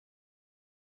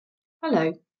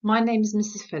Hello, my name is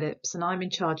Mrs. Phillips and I'm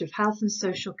in charge of Health and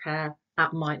Social Care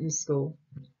at Mighton School.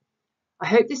 I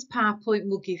hope this PowerPoint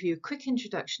will give you a quick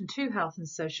introduction to Health and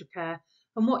Social Care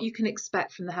and what you can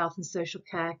expect from the Health and Social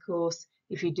Care course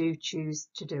if you do choose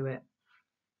to do it.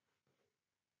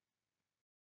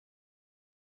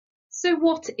 So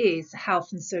what is Health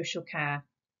and Social Care?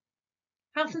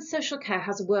 Health and Social Care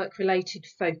has a work-related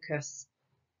focus.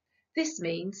 This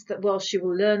means that whilst you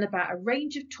will learn about a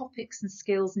range of topics and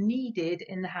skills needed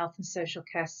in the health and social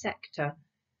care sector,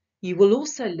 you will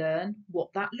also learn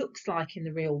what that looks like in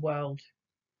the real world.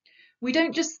 We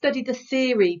don't just study the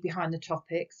theory behind the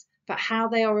topics, but how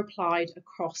they are applied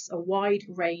across a wide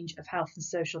range of health and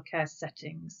social care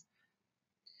settings.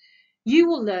 You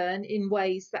will learn in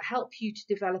ways that help you to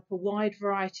develop a wide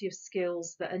variety of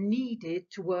skills that are needed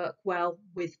to work well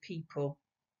with people.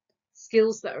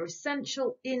 Skills that are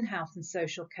essential in health and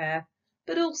social care,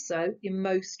 but also in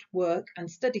most work and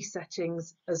study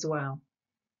settings as well.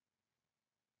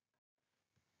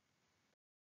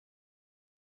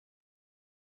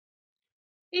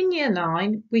 In Year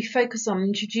 9, we focus on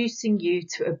introducing you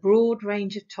to a broad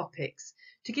range of topics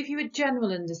to give you a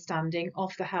general understanding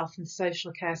of the health and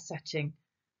social care setting,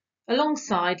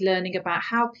 alongside learning about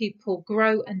how people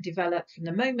grow and develop from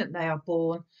the moment they are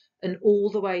born and all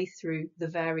the way through the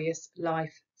various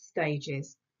life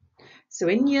stages. So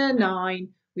in Year 9,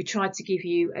 we tried to give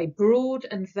you a broad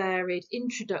and varied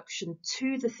introduction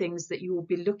to the things that you will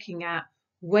be looking at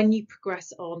when you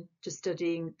progress on to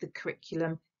studying the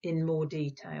curriculum in more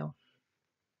detail.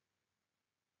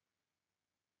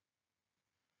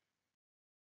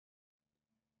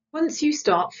 Once you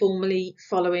start formally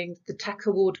following the BTEC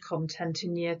award content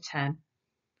in Year 10,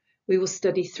 we will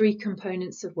study 3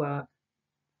 components of work.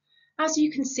 As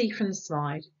you can see from the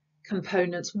slide,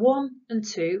 components 1 and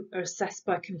 2 are assessed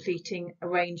by completing a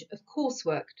range of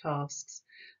coursework tasks,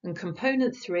 and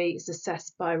component 3 is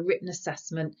assessed by a written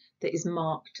assessment that is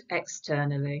marked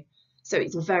externally, so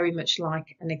it's very much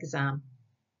like an exam.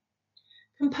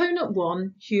 Component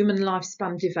 1, human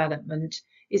lifespan development,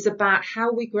 is about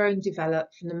how we grow and develop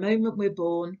from the moment we're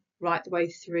born right the way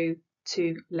through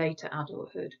to later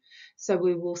adulthood. So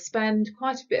we will spend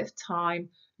quite a bit of time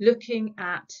looking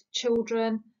at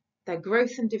children, their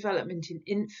growth and development in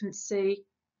infancy,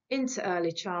 into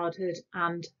early childhood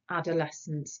and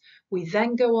adolescence. We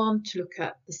then go on to look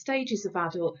at the stages of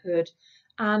adulthood,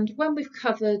 and when we've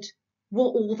covered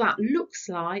what all that looks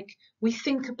like, we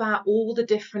think about all the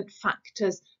different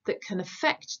factors that can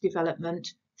affect development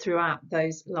throughout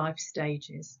those life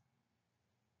stages.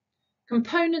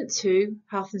 Component 2,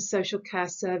 Health and Social Care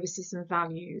Services and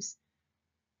Values.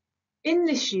 In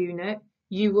this unit,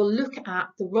 you will look at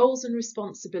the roles and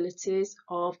responsibilities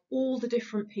of all the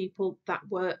different people that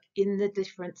work in the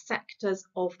different sectors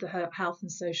of the health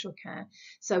and social care.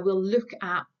 So we'll look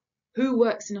at who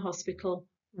works in a hospital,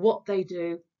 what they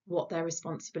do, what their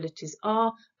responsibilities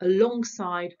are,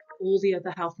 alongside all the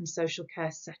other health and social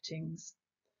care settings.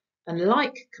 And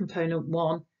like component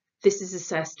 1, this is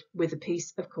assessed with a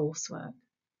piece of coursework.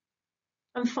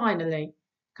 And finally,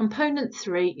 component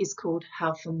 3 is called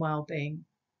Health and Wellbeing.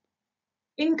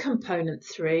 In component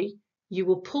 3, you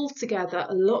will pull together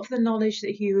a lot of the knowledge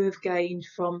that you have gained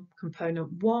from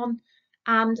component 1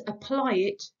 and apply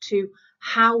it to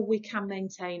how we can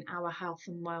maintain our health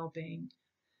and well-being.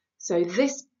 So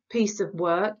this piece of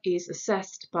work is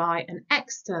assessed by an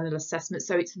external assessment,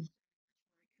 so it's an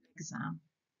exam.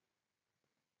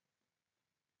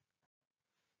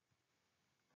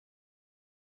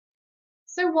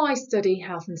 So why study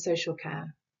health and social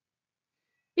care?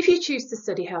 If you choose to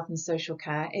study health and social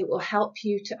care, it will help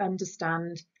you to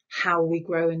understand how we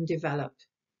grow and develop.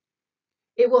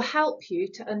 It will help you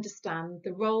to understand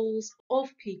the roles of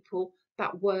people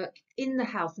that work in the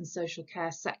health and social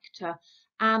care sector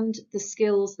and the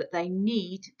skills that they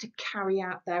need to carry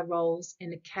out their roles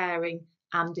in a caring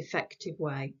and effective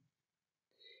way.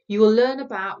 You will learn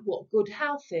about what good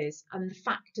health is and the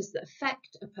factors that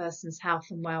affect a person's health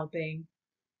and well-being.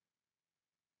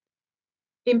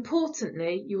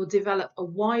 Importantly, you will develop a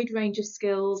wide range of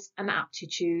skills and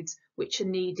aptitudes which are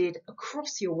needed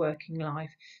across your working life.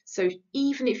 So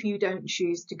even if you don't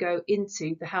choose to go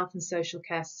into the health and social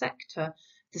care sector,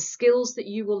 the skills that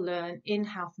you will learn in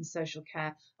health and social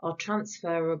care are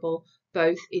transferable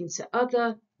both into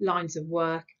other lines of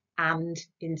work and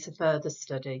into further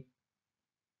study.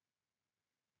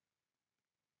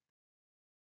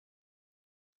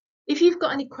 If you've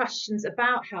got any questions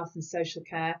about health and social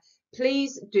care,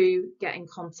 please do get in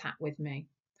contact with me.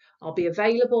 I'll be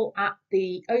available at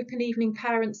the open evening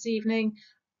parents evening,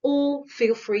 or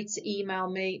feel free to email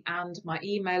me, and my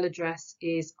email address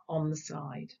is on the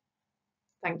slide.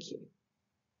 Thank you.